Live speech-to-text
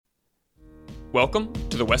Welcome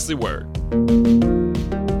to the Wesley Word.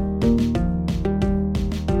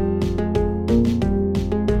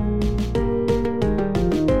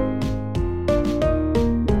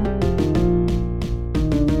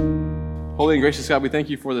 Holy and gracious God, we thank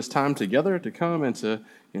you for this time together to come and to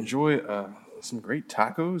enjoy some great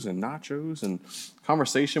tacos and nachos and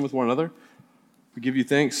conversation with one another. We give you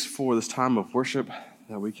thanks for this time of worship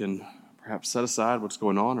that we can perhaps set aside what's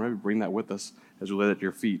going on or maybe bring that with us as we lay it at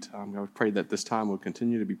your feet. I would pray that this time will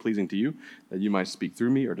continue to be pleasing to you, that you might speak through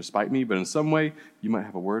me or despite me, but in some way you might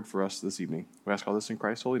have a word for us this evening. We ask all this in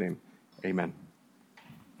Christ's holy name. Amen.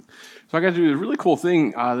 So I got to do a really cool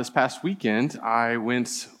thing this past weekend. I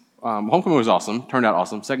went... homecoming was awesome. Turned out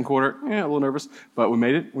awesome. Second quarter, a little nervous, but we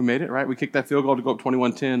made it, right? We kicked that field goal to go up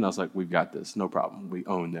 21-10. I was like, we've got this. No problem. We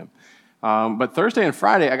own them. But Thursday and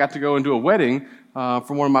Friday, I got to go and do a wedding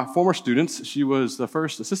for one of my former students. She was the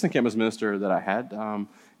first assistant campus minister that I had,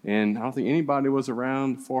 and I don't think anybody was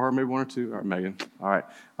around for her, maybe one or two. All right, Megan. All right.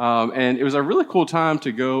 And it was a really cool time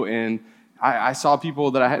to go, and I saw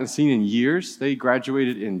people that I hadn't seen in years. They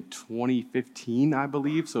graduated in 2015, I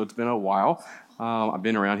believe, so it's been a while. I've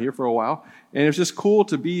been around here for a while, and it was just cool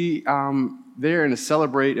to be there and to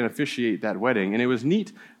celebrate and officiate that wedding. And it was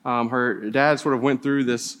neat. Her dad sort of went through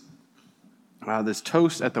this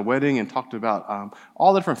toast at the wedding and talked about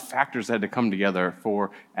all the different factors that had to come together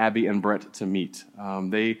for Abby and Brett to meet.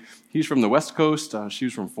 He's from the West Coast, she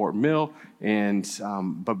was from Fort Mill,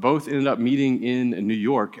 but both ended up meeting in New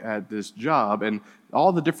York at this job, and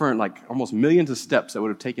all the different, almost millions of steps that would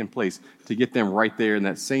have taken place to get them right there in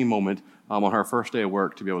that same moment on her first day of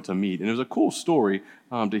work to be able to meet. And it was a cool story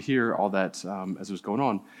to hear all that as it was going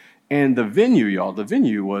on. And the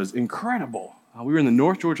venue was incredible. We were in the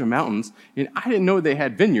North Georgia mountains, and I didn't know they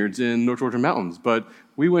had vineyards in North Georgia mountains, but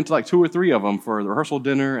we went to 2 or 3 of them for the rehearsal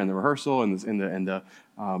dinner and the rehearsal, and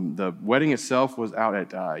the wedding itself was out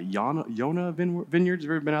at Yona Vineyards. Have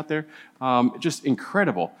you ever been out there? Just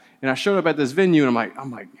incredible. And I showed up at this venue, and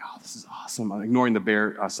I'm like, oh, this is awesome. I'm ignoring the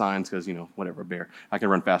bear signs because, whatever, bear. I can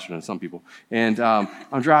run faster than some people. And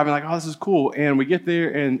I'm driving oh, this is cool. And we get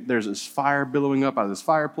there, and there's this fire billowing up out of this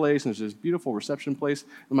fireplace, and there's this beautiful reception place.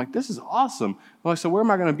 I'm like, this is awesome. I'm like, so where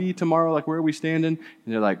am I going to be tomorrow? Where are we standing?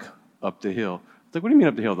 And they're like, up the hill. It's like, what do you mean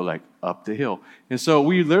up the hill? They're like, up the hill. And so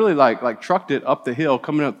we literally trucked it up the hill,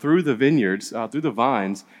 coming up through the vineyards, through the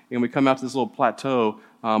vines, and we come out to this little plateau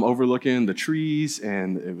overlooking the trees,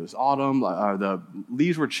 and it was autumn. The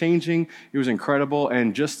leaves were changing. It was incredible,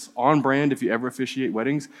 and just on brand. If you ever officiate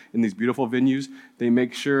weddings in these beautiful venues, they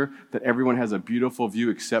make sure that everyone has a beautiful view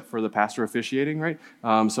except for the pastor officiating, right?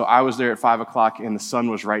 So I was there at 5 o'clock, and the sun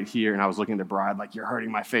was right here, and I was looking at the bride like, you're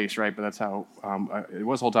hurting my face, right? But that's how it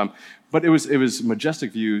was the whole time. But it was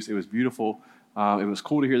majestic views. It was beautiful. It was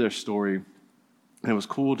cool to hear their story, and it was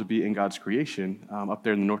cool to be in God's creation up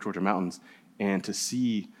there in the North Georgia mountains, and to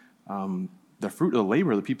see the fruit of the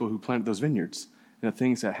labor of the people who planted those vineyards and the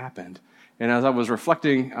things that happened. And as I was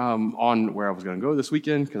reflecting on where I was going to go this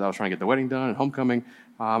weekend, because I was trying to get the wedding done and homecoming,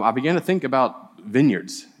 I began to think about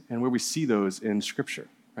vineyards and where we see those in Scripture,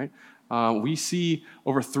 right? We see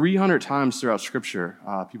over 300 times throughout Scripture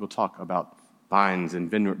people talk about vines and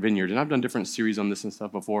vineyards. And I've done different series on this and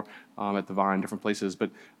stuff before at the Vine, different places. But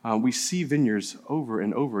we see vineyards over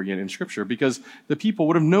and over again in Scripture because the people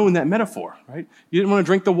would have known that metaphor, right? You didn't want to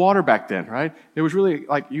drink the water back then, right? It was really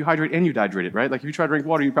you hydrate and you dehydrated, right? If you try to drink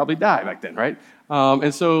water, you'd probably die back then, right?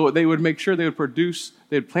 And so they would make sure they would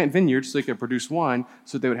plant vineyards so they could produce wine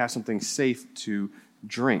so they would have something safe to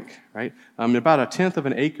drink, right? About 1/10 of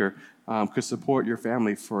an acre could support your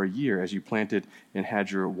family for a year as you planted and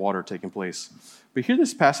had your water taking place. But hear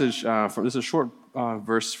this passage, this is a short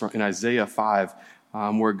verse in Isaiah 5,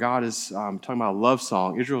 where God is talking about a love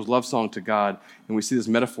song, Israel's love song to God, and we see this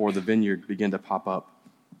metaphor of the vineyard begin to pop up.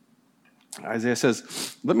 Isaiah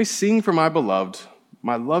says, "Let me sing for my beloved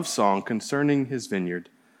my love song concerning his vineyard.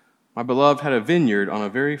 My beloved had a vineyard on a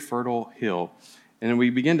very fertile hill." And we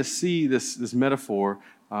begin to see this metaphor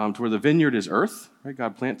to where the vineyard is earth, right?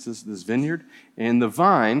 God plants this vineyard, and the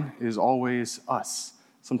vine is always us.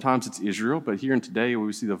 Sometimes it's Israel, but here and today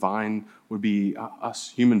we see the vine would be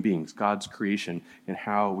us, human beings, God's creation, and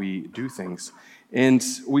how we do things. And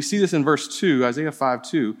we see this in verse 2, Isaiah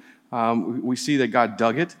 5:2. We see that God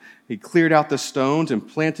dug it. He cleared out the stones and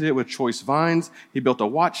planted it with choice vines. He built a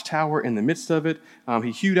watchtower in the midst of it.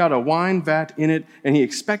 He hewed out a wine vat in it, and he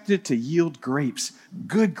expected it to yield grapes,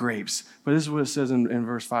 good grapes. But this is what it says in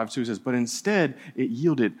verse 5:2. It says, but instead it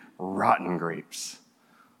yielded rotten grapes.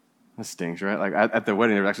 That stings, right? At the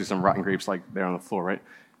wedding, there was actually some rotten grapes there on the floor, right?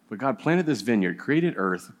 But God planted this vineyard, created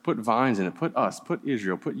earth, put vines in it, put us, put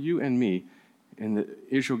Israel, put you and me, And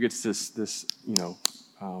Israel gets this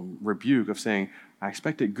rebuke of saying, I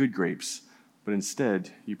expected good grapes, but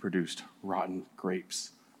instead you produced rotten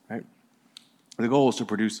grapes, right? The goal is to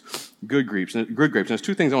produce good grapes. And there's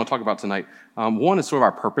two things I want to talk about tonight. One is sort of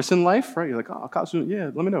our purpose in life, right? You're like, oh, college student, yeah,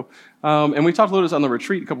 let me know. And we talked a little bit on the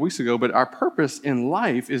retreat a couple weeks ago, but our purpose in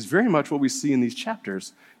life is very much what we see in these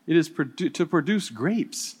chapters. It is to produce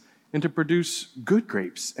grapes and to produce good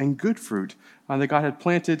grapes and good fruit that God had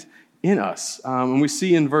planted in us. And we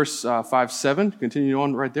see in verse 5-7, continue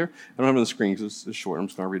on right there. I don't have it on the screen because it's short. I'm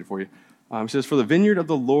just going to read it for you. It says, for the vineyard of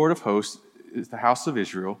the Lord of hosts is the house of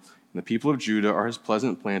Israel, and the people of Judah are his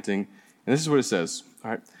pleasant planting. And this is what it says.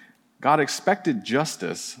 All right. God expected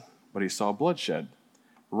justice, but he saw bloodshed.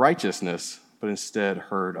 Righteousness, but instead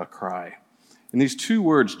heard a cry. And these two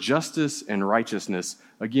words, justice and righteousness,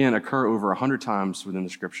 again, occur over 100 times within the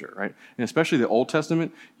Scripture, right? And especially the Old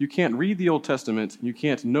Testament. You can't read the Old Testament, you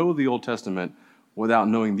can't know the Old Testament without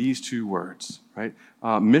knowing these two words, right?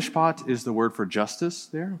 Mishpat is the word for justice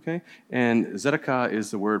there, okay? And Zedekah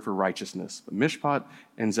is the word for righteousness. But Mishpat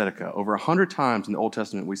and Zedekah, over 100 times in the Old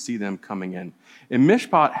Testament, we see them coming in. And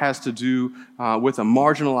Mishpat has to do with a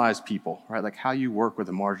marginalized people, right? Like how you work with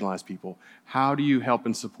a marginalized people. How do you help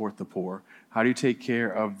and support the poor? How do you take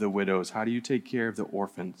care of the widows? How do you take care of the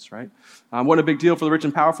orphans, right? Wasn't a big deal for the rich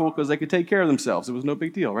and powerful because they could take care of themselves. It was no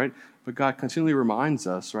big deal, right? But God continually reminds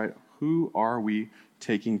us, right? Who are we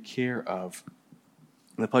taking care of?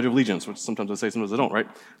 And the Pledge of Allegiance, which sometimes I say, sometimes I don't, right?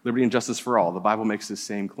 Liberty and justice for all. The Bible makes this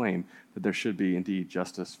same claim that there should be indeed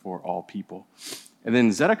justice for all people. And then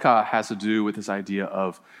Zedekah has to do with this idea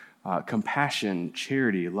of compassion,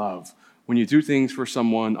 charity, love. When you do things for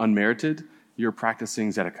someone unmerited, you're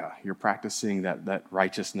practicing Zedekah. You're practicing that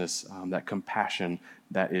righteousness, that compassion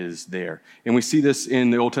that is there. And we see this in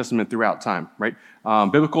the Old Testament throughout time, right?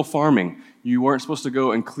 Biblical farming. You weren't supposed to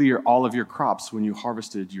go and clear all of your crops when you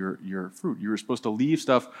harvested your fruit. You were supposed to leave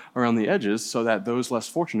stuff around the edges so that those less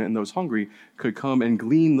fortunate and those hungry could come and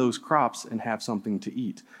glean those crops and have something to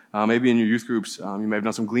eat. Maybe in your youth groups, you may have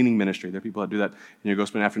done some gleaning ministry. There are people that do that. And you go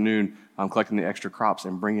spend an afternoon collecting the extra crops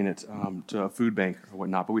and bringing it to a food bank or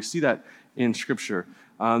whatnot. But we see that in Scripture.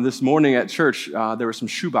 This morning at church, there were some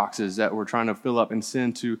shoe boxes that we're trying to fill up and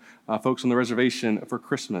send to folks on the reservation for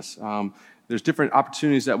Christmas. There's different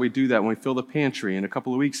opportunities that we do that when we fill the pantry. In a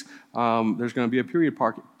couple of weeks, there's going to be a period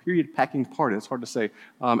packing party, it's hard to say,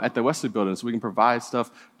 at the Wesley building, so we can provide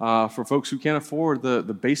stuff for folks who can't afford the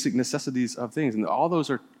basic necessities of things. And all those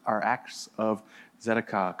are acts of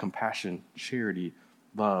Zedekah, compassion, charity,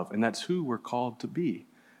 love. And that's who we're called to be.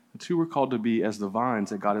 That's who we're called to be as the vines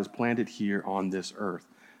that God has planted here on this earth.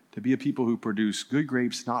 To be a people who produce good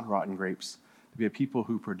grapes, not rotten grapes. To be a people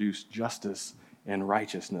who produce justice and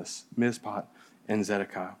righteousness, Mishpat and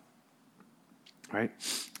Zedekah, right?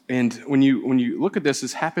 And when you look at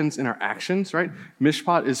this happens in our actions, right?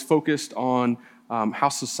 Mishpat is focused on how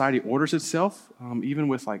society orders itself, even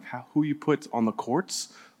with like who you put on the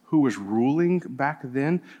courts, who was ruling back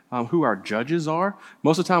then, who our judges are.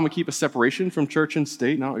 Most of the time we keep a separation from church and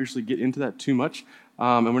state, and I don't usually get into that too much,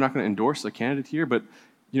 and we're not going to endorse a candidate here, but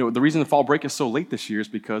the reason the fall break is so late this year is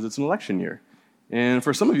because it's an election year. And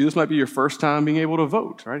for some of you, this might be your first time being able to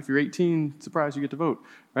vote, right? If you're 18, surprise, you get to vote,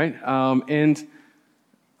 right? And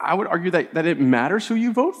I would argue that it matters who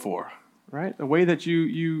you vote for, right? The way that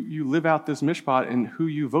you live out this mishpat and who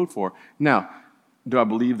you vote for. Now, do I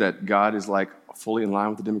believe that God is like fully in line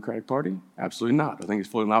with the Democratic Party? Absolutely not. Do I think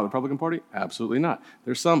he's fully in line with the Republican Party? Absolutely not.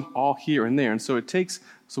 There's some all here and there. And so it takes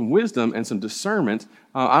some wisdom and some discernment.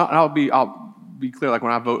 I'll be clear, like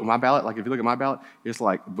when I vote my ballot, like if you look at my ballot, it's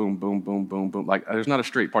like boom, boom, boom, boom, boom. Like there's not a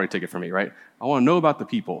straight party ticket for me, right? I want to know about the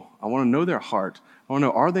people. I want to know their heart. I want to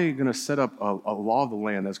know, are they going to set up a law of the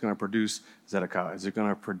land that's going to produce Zedekah? Is it going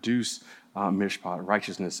to produce mishpat,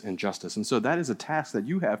 righteousness, and justice? And so that is a task that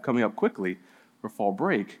you have coming up quickly for fall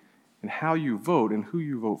break, and how you vote and who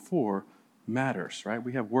you vote for matters, right?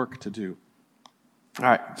 We have work to do. All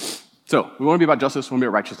right. So we want to be about justice, we want to be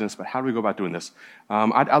about righteousness, but how do we go about doing this?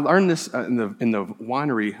 I learned this in the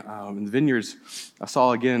winery, in the vineyards. I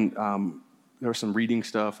saw, again, there was some reading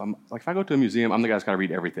stuff. Like if I go to a museum, I'm the guy that's got to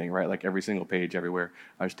read everything, right? Like every single page everywhere.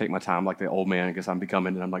 I just take my time like the old man, I guess I'm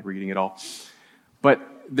becoming, and I'm like reading it all. But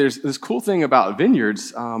there's this cool thing about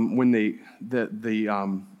vineyards when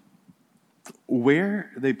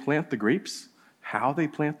where they plant the grapes, how they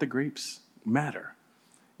plant the grapes matter.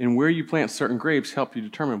 And where you plant certain grapes help you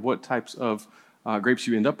determine what types of grapes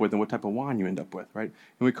you end up with and what type of wine you end up with, right?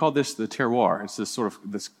 And we call this the terroir. It's this sort of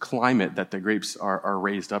this climate that the grapes are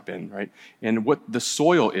raised up in, right? And what the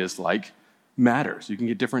soil is like matters. You can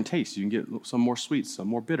get different tastes. You can get some more sweet, some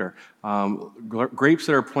more bitter. Grapes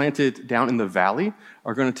that are planted down in the valley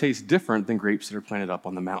are going to taste different than grapes that are planted up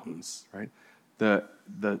on the mountains, right?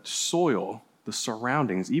 The soil, the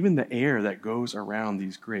surroundings, even the air that goes around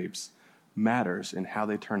these grapes matters in how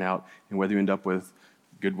they turn out and whether you end up with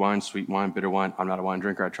good wine, sweet wine, bitter wine. I'm not a wine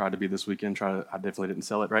drinker. I tried to be this weekend. I definitely didn't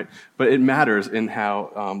sell it, right? But it matters in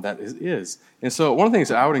how that is. And so one of the things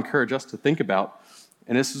that I would encourage us to think about,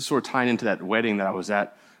 and this is sort of tying into that wedding that I was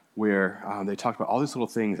at where they talked about all these little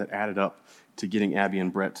things that added up to getting Abby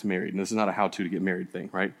and Brett married. And this is not a how-to to get married thing,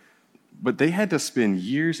 right? But they had to spend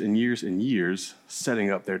years and years and years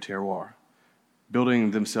setting up their terroir,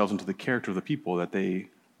 building themselves into the character of the people that they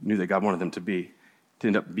knew that God wanted them to be, to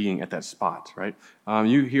end up being at that spot, right?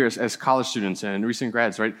 You here as college students and recent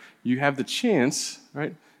grads, right? You have the chance,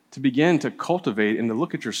 right, to begin to cultivate and to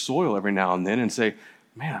look at your soil every now and then and say,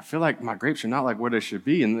 man, I feel like my grapes are not like where they should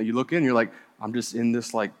be. And you look in, you're like, I'm just in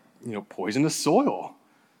this poisonous soil.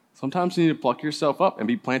 Sometimes you need to pluck yourself up and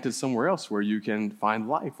be planted somewhere else where you can find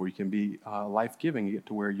life, where you can be life-giving, you get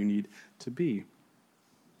to where you need to be.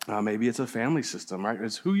 Maybe it's a family system, right?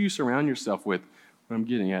 It's who you surround yourself with, what I'm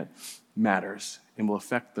getting at, matters and will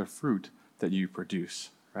affect the fruit that you produce,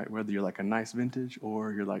 right? Whether you're like a nice vintage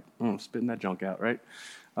or you're like, spitting that junk out, right?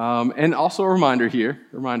 And also a reminder here,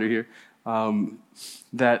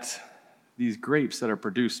 that these grapes that are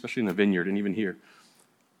produced, especially in the vineyard and even here,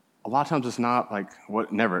 a lot of times it's not like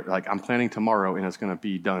I'm planting tomorrow and it's going to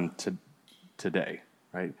be done today,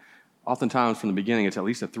 right? Oftentimes from the beginning, it's at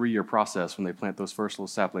least a 3-year process when they plant those first little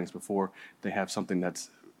saplings before they have something that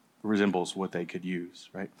resembles what they could use,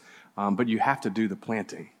 right? But you have to do the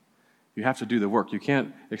planting. You have to do the work. You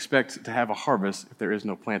can't expect to have a harvest if there is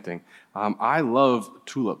no planting. I love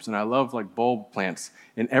tulips and I love bulb plants.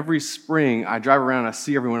 And every spring I drive around and I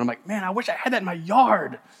see everyone. I'm like, man, I wish I had that in my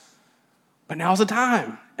yard. But now's the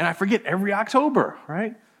time. And I forget every October,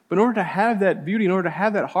 right? But in order to have that beauty, in order to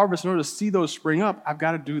have that harvest, in order to see those spring up, I've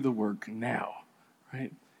got to do the work now,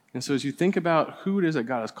 right? And so as you think about who it is that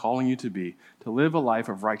God is calling you to be, to live a life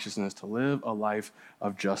of righteousness, to live a life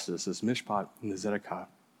of justice, this mishpat and the tzedakah,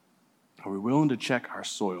 are we willing to check our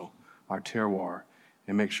soil, our terroir,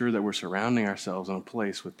 and make sure that we're surrounding ourselves in a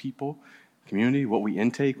place with people, community, what we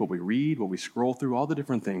intake, what we read, what we scroll through, all the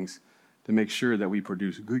different things to make sure that we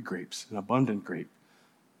produce good grapes, an abundant grape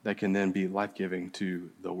that can then be life-giving to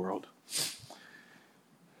the world.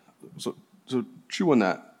 So chew on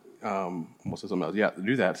that. Almost said something else. Yeah,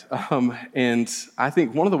 do that. And I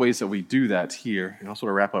think one of the ways that we do that here, and I'll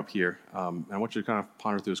sort of wrap up here, and I want you to kind of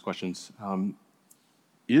ponder through those questions,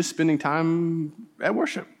 is spending time at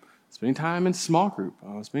worship, spending time in small group,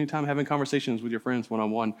 spending time having conversations with your friends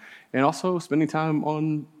one-on-one, and also spending time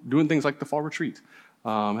on doing things like the fall retreat.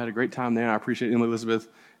 Had a great time there. I appreciate Emily Elizabeth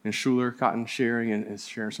and Schuler Cotton sharing and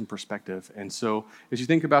sharing some perspective. And so as you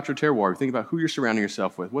think about your terroir, you think about who you're surrounding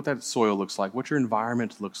yourself with, what that soil looks like, what your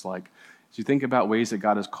environment looks like, as you think about ways that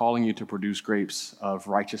God is calling you to produce grapes of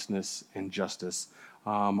righteousness and justice,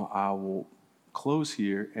 I will close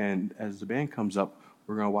here. And as the band comes up,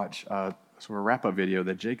 we're going to watch sort of a wrap-up video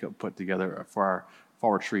that Jacob put together for our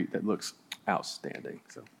fall retreat that looks outstanding.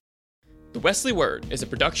 So. The Wesley Word is a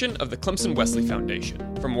production of the Clemson Wesley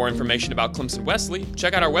Foundation. For more information about Clemson Wesley,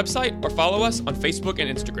 check out our website or follow us on Facebook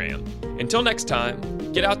and Instagram. Until next time,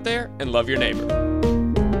 get out there and love your neighbor.